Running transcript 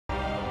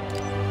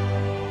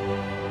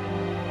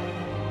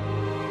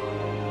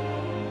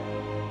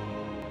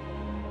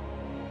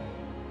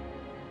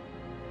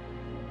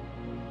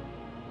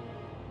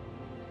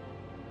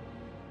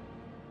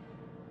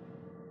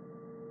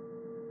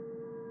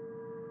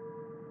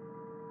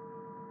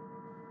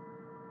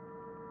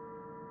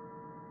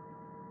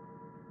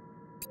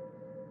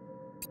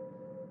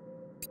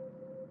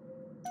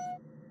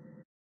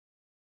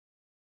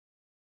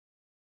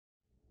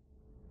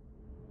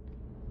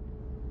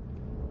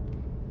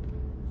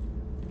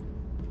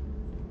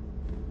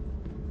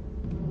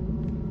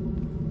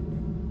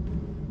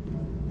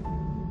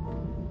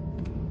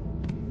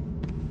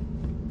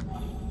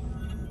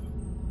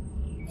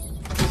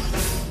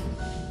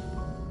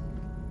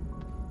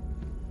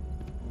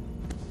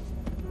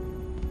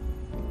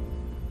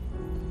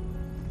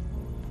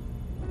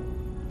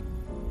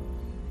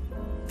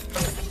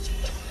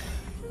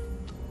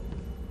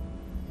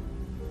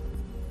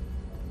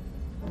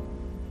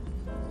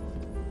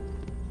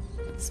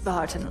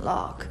Spartan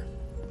Lock.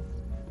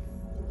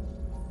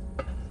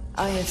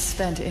 I have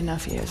spent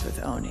enough years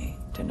with Oni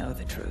to know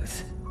the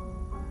truth.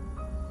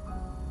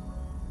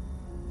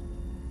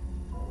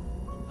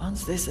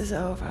 Once this is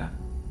over,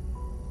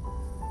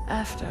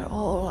 after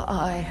all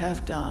I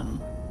have done,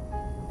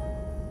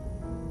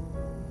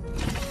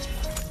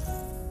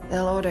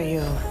 they'll order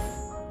you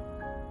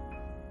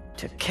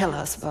to kill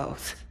us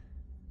both.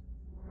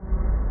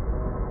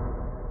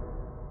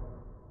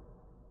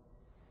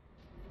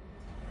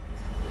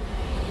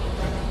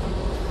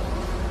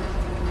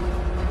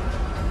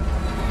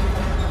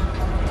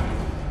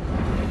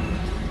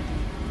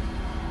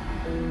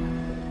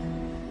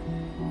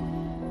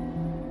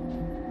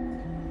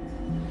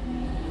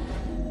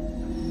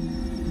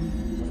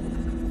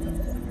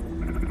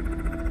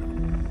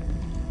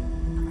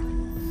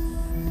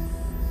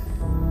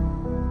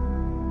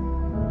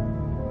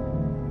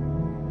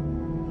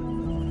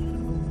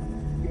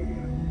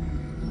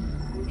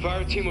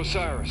 Fire Team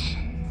Osiris.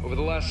 Over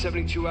the last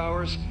 72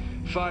 hours,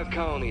 5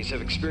 colonies have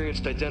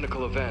experienced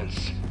identical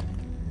events.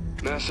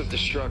 Massive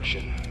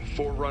destruction,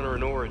 Forerunner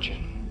in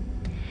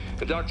origin.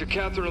 And Dr.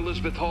 Catherine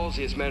Elizabeth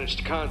Halsey has managed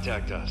to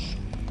contact us.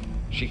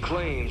 She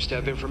claims to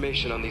have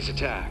information on these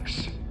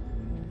attacks.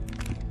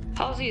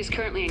 Halsey is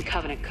currently in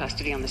Covenant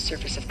custody on the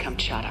surface of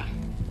Kamchatka.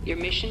 Your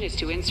mission is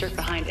to insert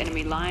behind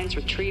enemy lines,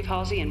 retrieve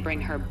Halsey, and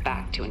bring her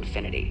back to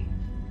Infinity.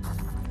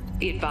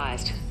 Be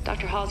advised,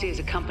 Dr. Halsey is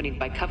accompanied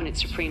by Covenant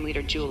Supreme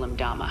Leader Jul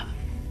 'Mdama.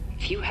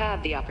 If you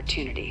have the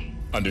opportunity...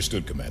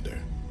 Understood, Commander.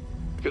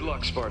 Good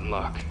luck, Spartan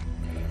Lock.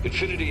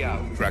 Infinity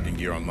out. Tracking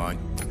gear online.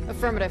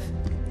 Affirmative.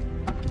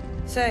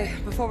 Say,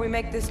 before we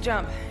make this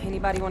jump,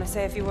 anybody want to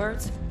say a few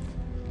words?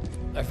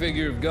 I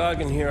figure if God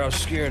can hear how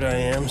scared I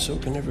am, so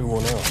can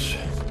everyone else.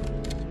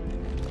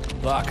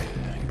 Locke,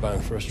 you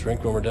buying first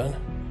drink when we're done?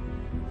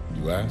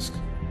 You ask,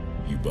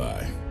 you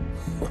buy.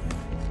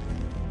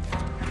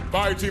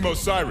 Fire Team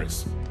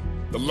Osiris,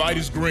 the light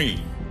is green.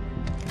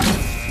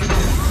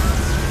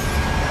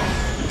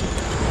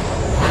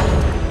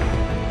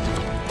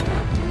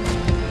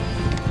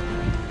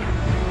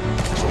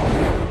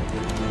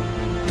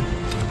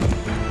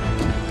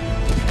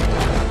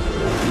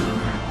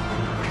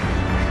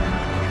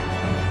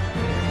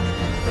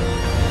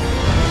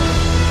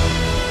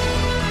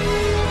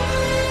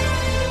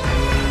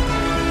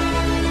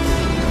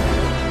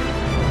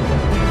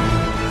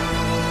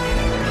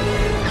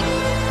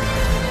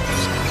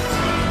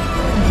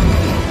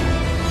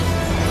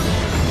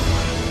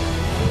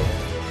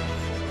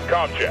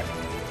 Check.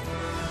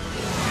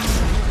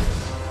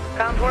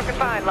 Comms working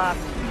fine, Locke.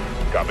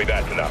 Copy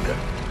that, Tanaka.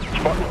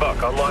 Spartan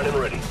Buck online and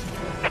ready.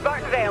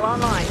 Spartan Vale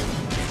online.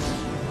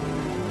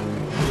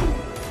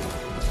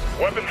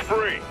 Weapons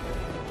free.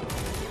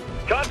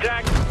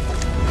 Contact.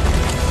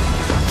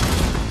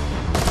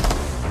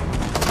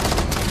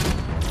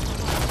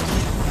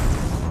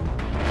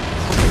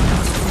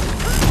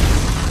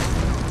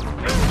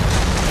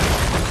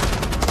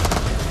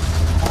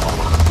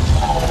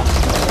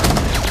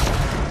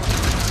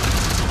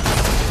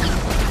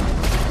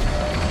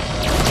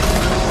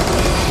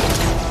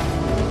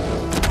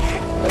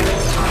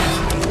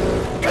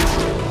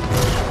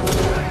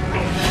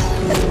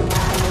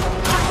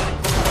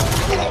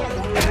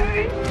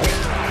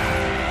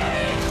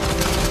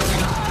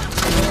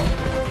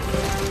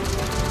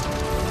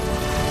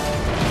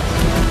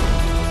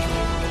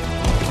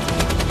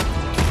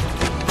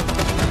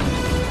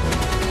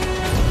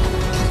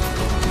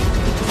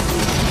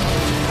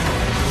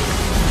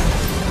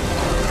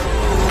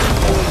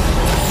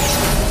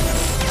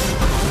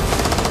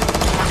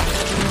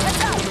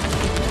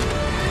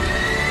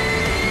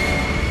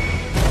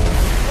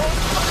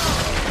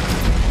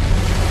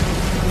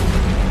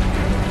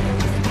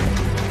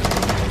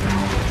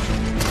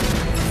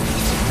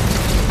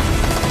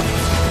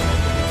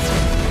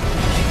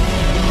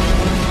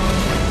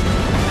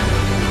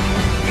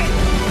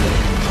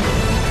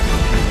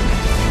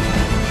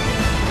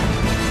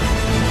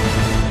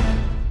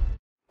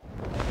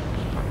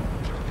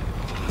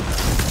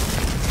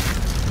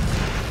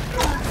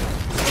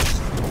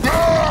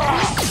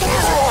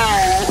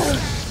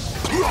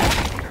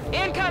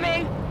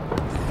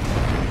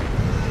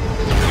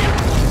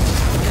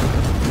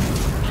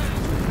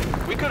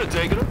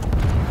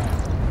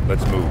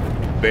 Let's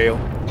move. Bale,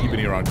 keep an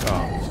ear on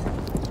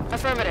comms.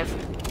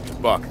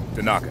 Affirmative. Buck,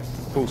 Tanaka,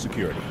 full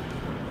security.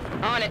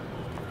 On it.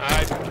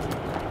 Alright.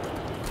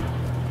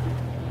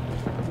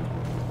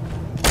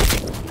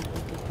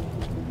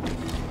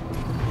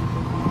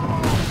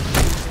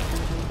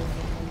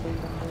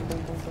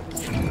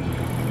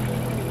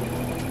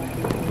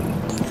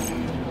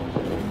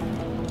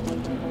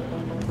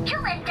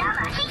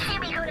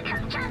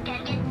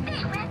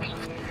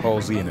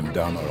 Halsey and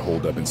Mdana are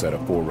holed up inside a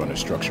Forerunner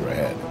structure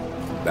ahead.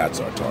 That's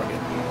our target.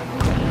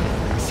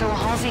 So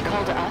Halsey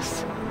called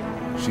us?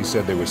 She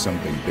said there was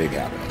something big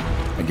happening,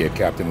 and gave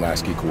Captain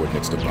Lasky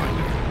coordinates to find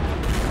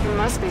her. It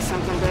must be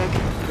something big.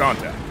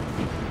 Contact.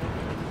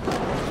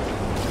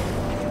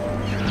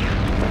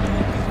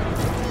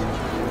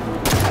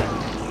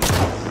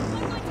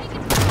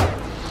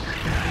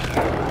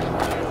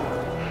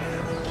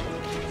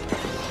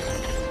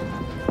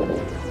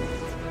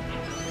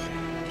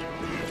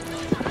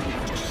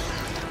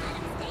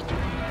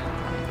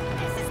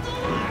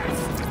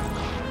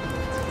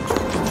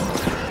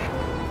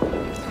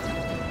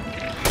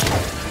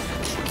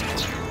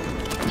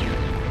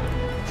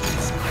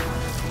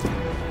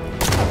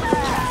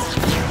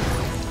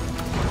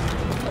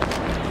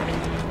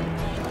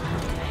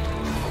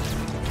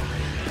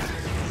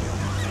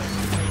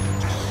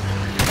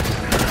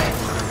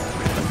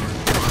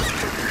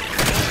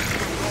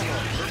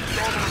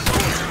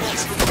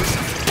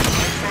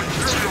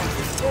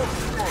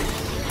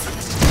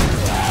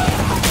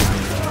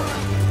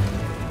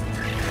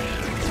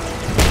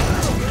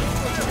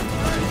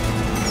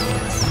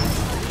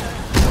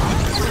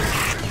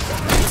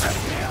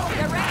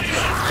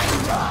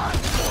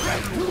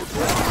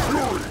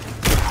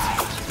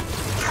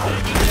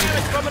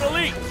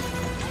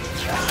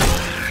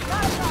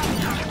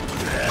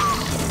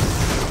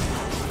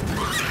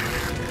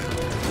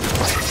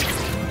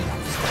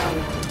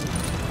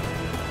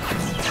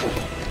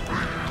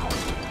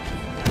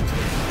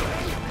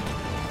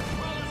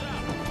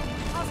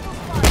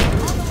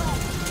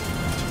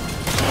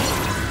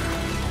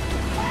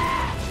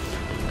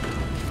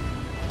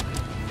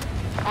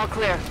 All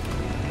clear.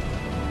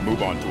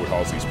 Move on toward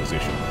Halsey's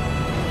position.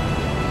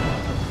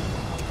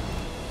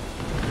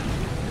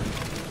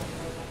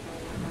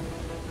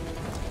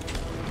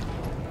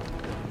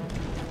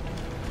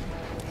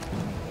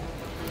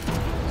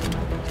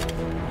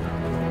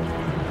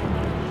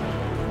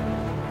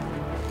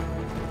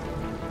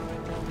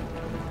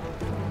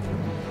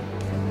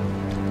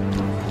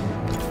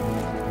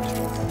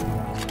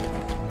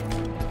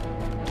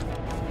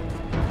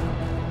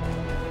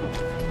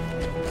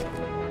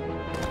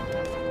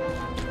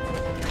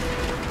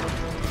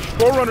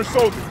 Forerunner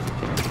soldiers!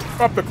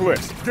 Up the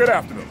cliffs. Get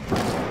after them.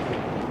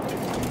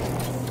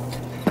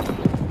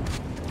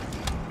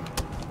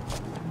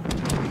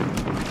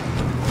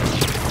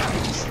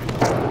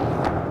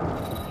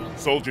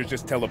 Soldiers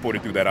just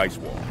teleported through that ice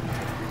wall.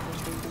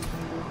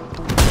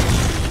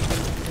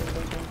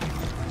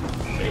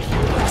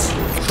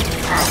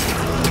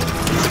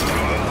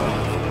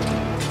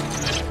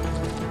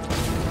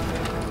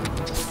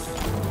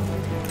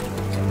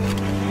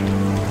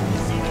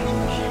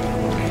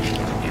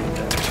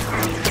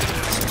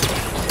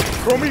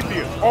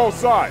 Prometheus, all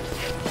sides.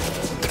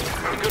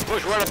 We could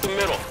push right up the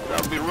middle.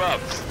 That would be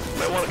rough.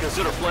 Might want to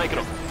consider flanking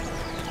them.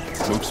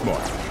 Move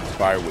smart.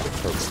 Fire with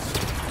a purpose.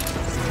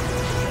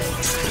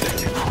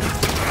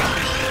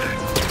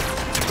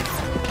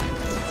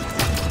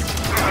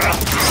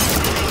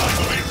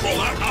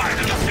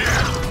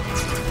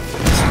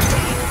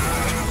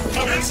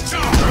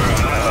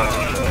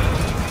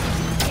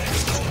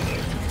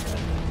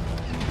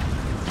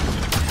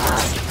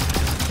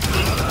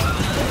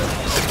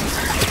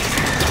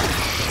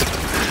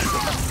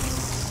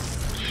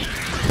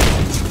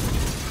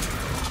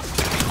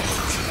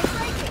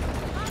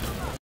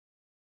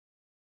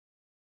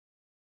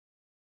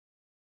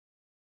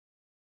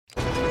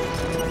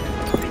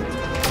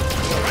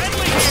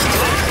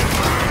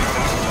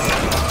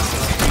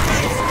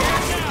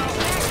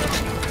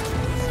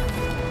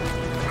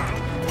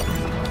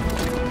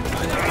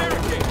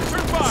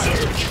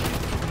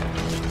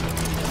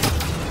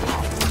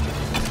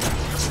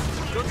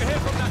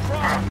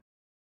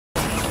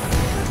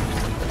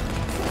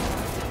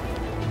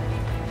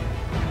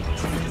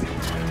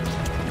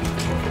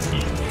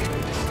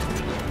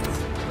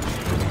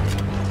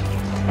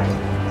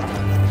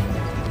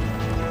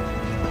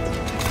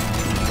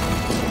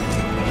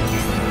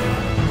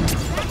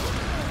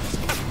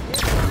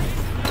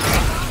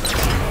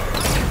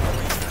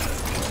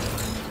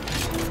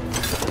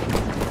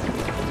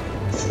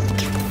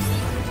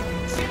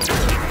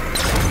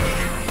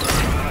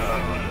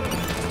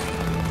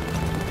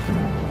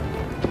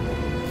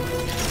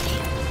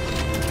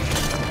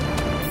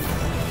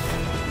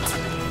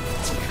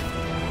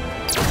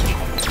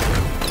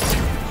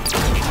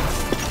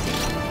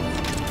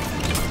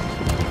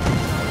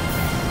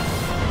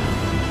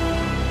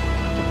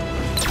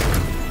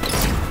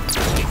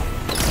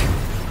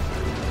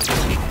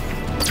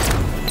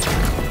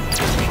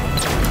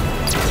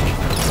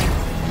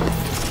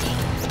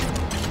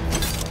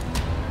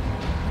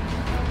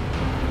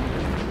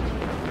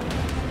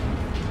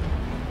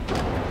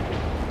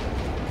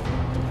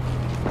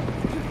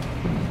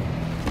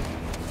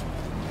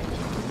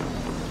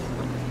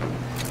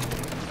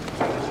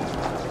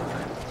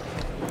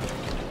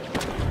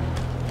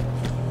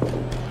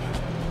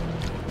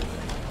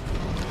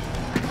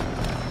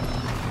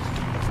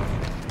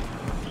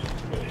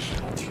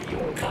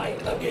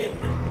 again.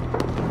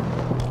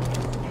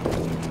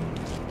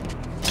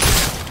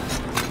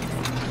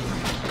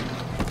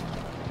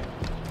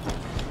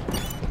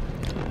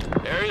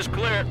 Area's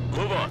clear.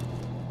 Move on.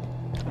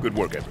 Good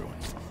work, everyone.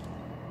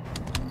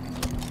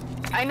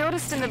 I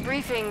noticed in the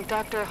briefing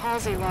Dr.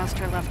 Halsey lost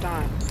her left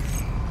arm.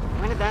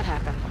 When did that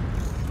happen?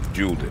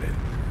 Jewel did it.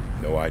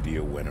 No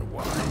idea when or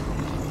why.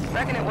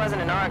 Reckon it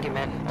wasn't an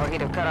argument, or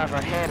he'd have cut off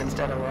her head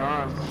instead of her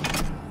arm.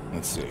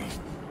 Let's see.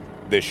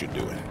 This should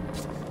do it.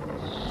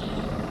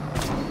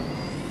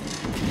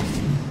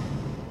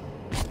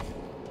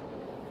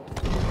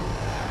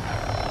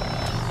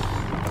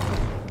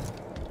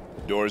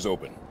 Door's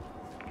open.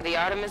 The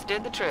Artemis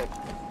did the trick.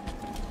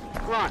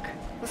 Look,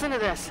 listen to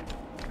this.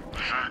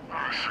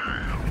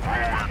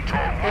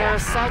 They're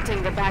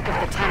assaulting the back of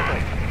the temple,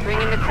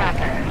 bringing the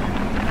Kraken.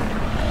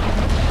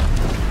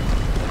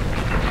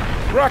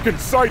 Kraken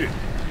sighted!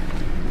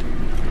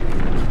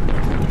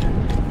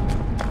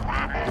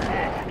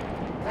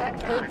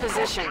 Hold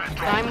position.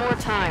 Buy more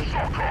time.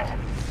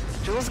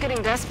 Jewel's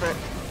getting desperate.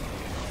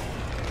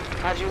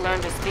 How'd you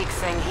learn to speak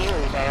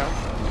Sangheili, Vale?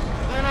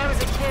 When I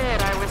was a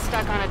kid, I was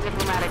stuck on a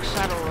diplomatic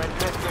shuttle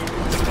adrift in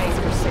space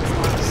for 6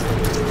 months.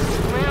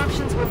 My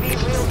options would be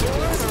real bored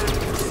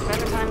or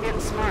spend the time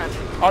getting smart.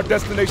 Our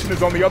destination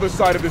is on the other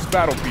side of this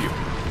battlefield.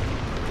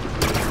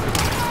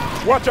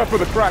 Watch out for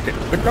the Kraken.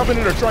 The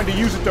Covenant are trying to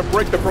use it to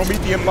break the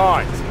Promethean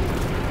lines.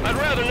 I'd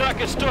rather not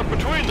get stuck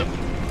between them.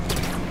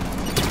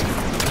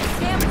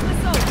 Damage the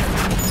soldier.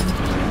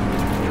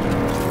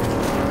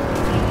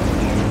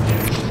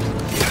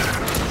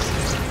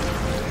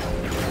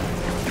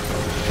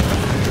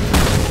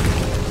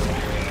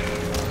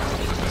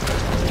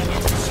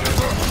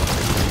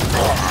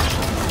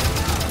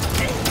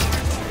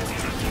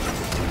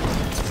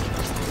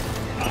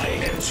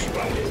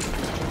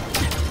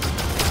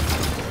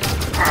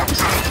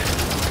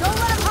 Don't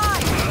let him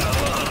hide!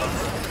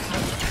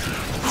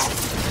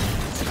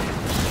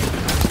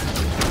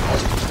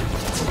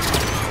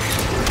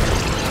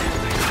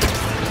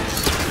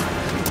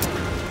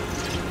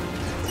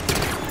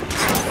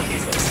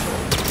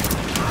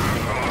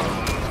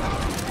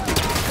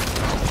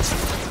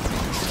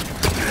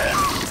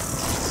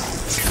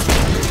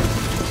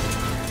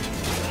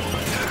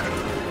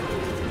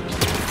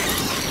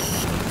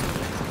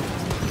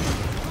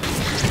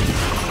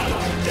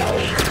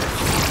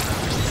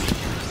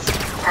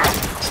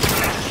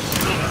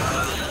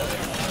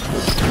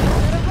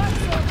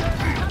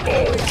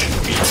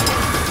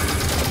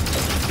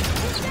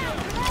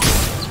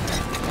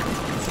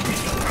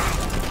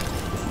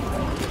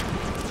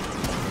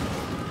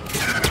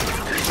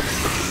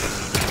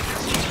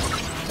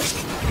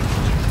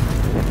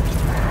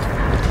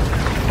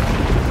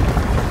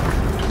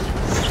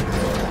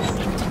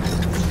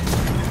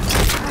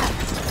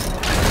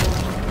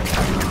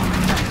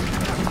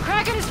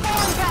 Kraken is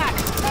falling back!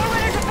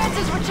 Forward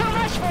defenses were too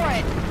much for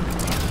it!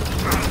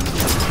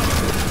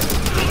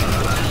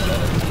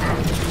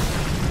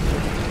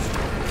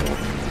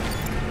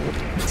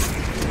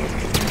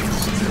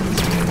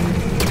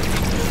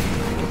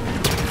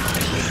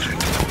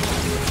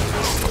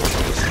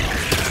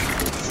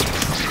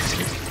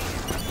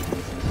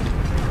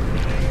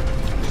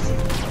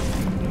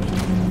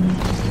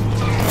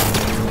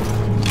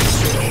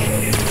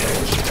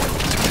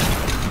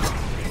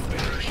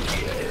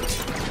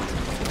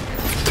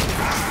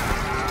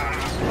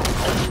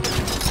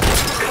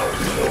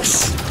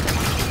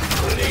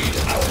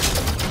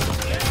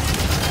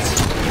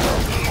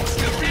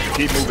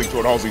 Keep moving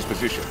toward Halsey's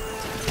position.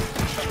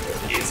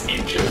 Is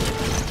injured.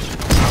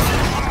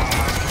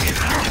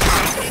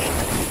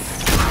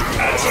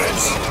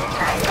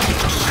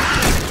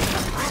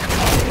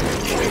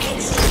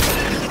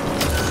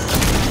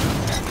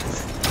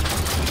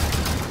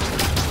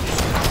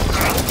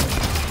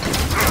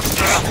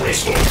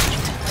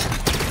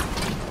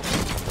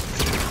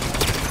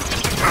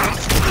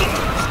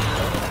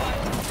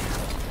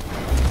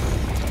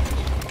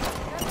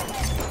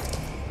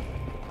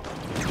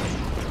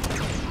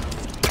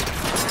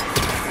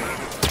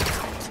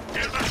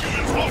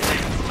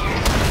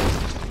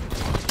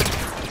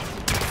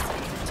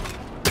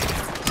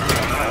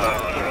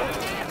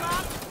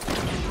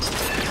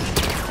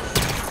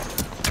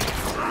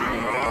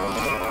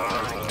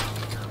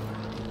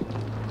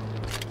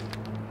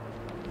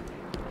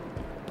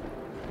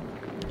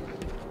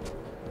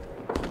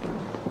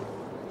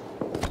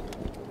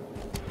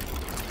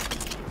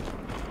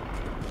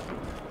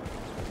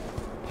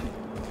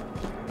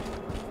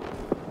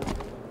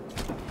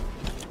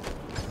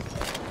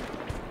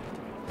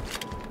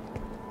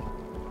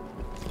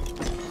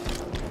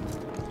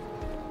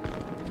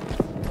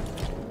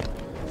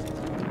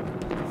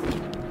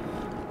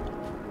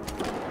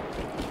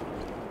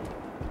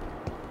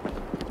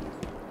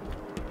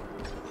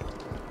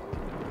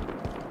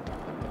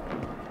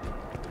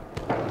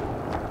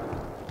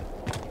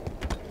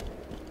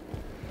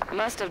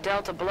 Must have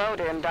dealt a blow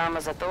to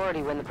Ndama's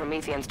authority when the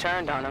Prometheans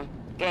turned on him.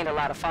 Gained a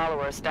lot of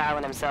followers,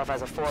 styling himself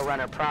as a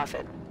forerunner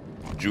prophet.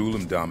 Jewel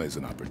Ndama is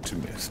an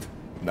opportunist,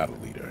 not a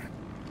leader.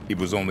 It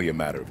was only a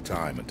matter of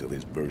time until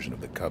his version of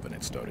the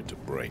Covenant started to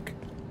break.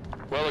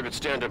 Well, I could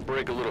stand to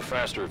break a little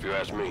faster if you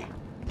ask me.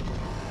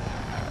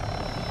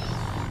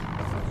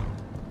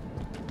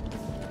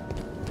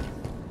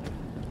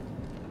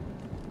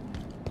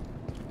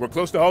 We're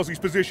close to Halsey's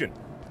position.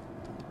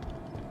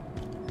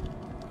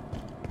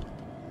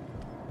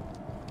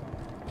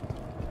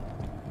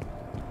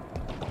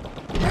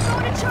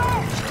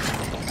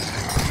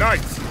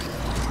 Nice!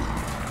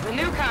 The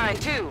new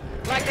kind, too.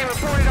 Like they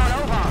reported on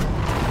Ovar.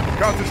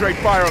 Concentrate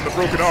fire on the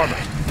broken armor.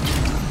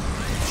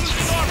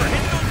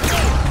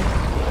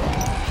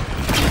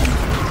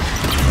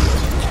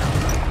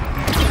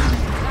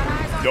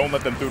 Don't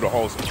let them through to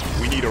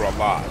Halsey. We need her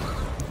alive.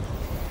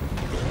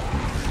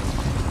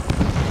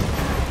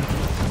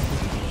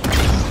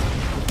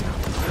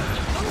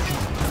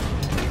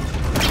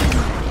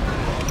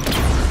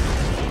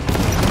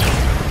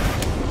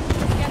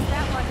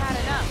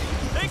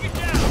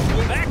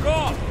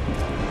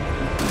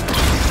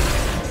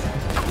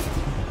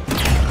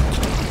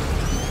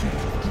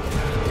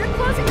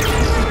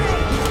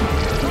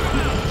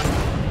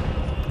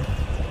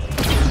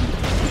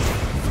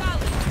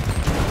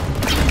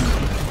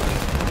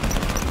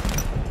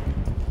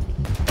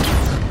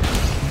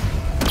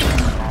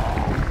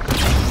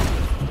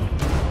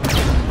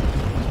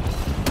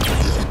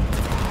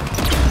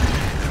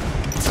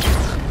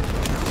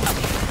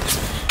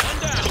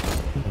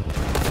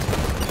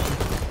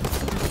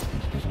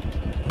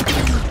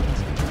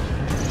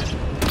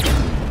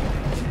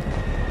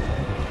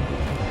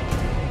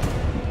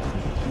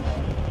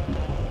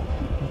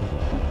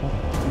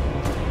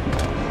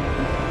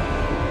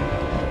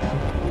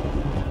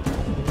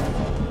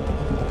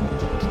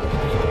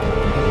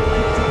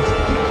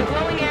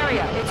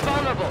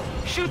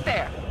 Shoot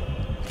there!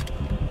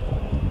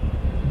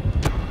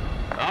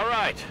 All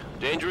right.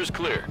 Danger is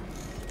clear.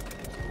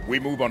 We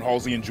move on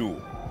Halsey and Jewel.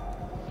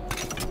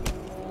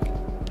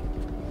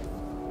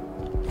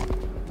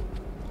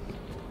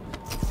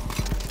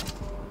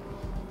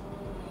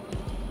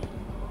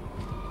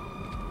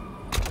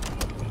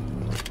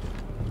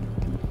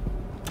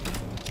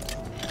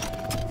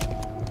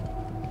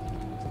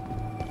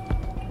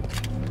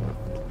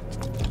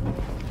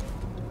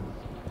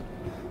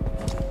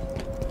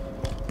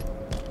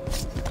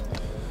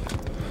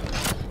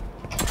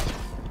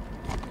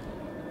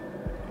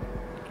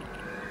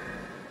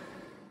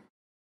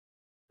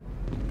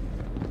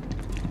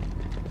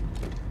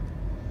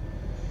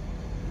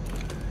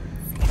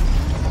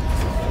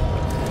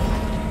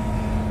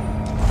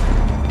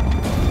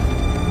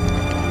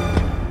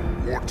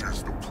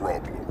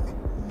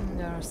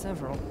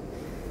 Several.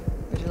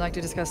 Would you like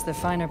to discuss the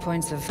finer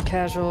points of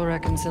casual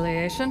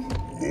reconciliation?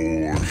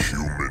 More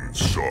human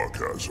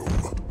sarcasm.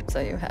 So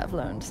you have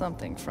learned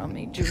something from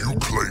me, Jude. You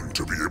claim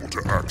to be able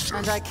to access...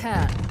 And I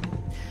can.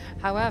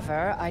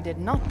 However, I did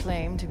not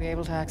claim to be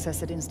able to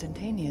access it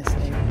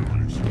instantaneously. No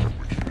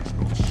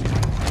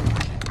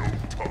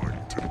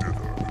time to dither.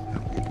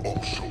 You will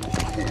also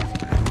accord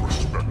me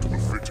respect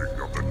befitting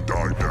of the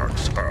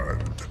Didact's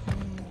hand.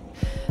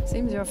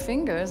 Seems your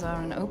fingers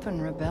are an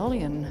open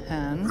rebellion,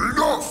 Han.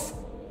 Enough!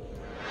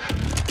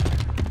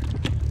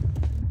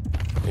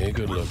 Yeah,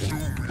 good looking. Do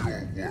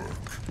your work.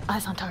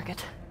 Eyes on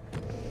target.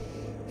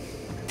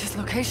 This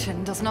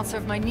location does not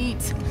serve my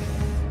needs.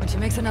 When she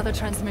makes another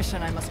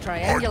transmission, I must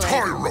triangulate. I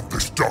tire of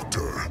this,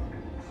 Doctor.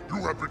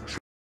 You have been...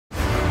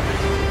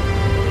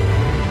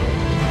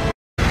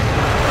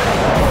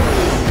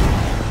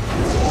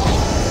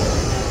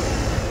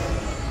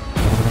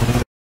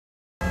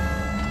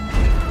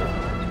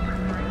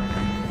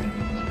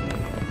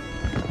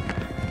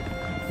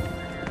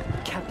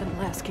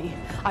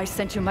 I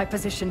sent you my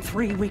position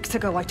 3 weeks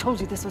ago. I told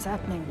you this was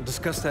happening. We'll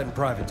discuss that in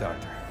private,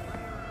 Doctor.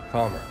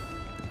 Calmer.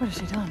 What has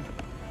she done?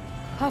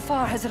 How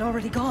far has it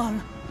already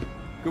gone?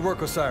 Good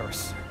work,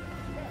 Osiris.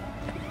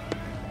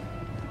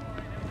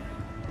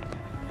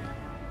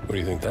 What do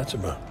you think that's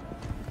about?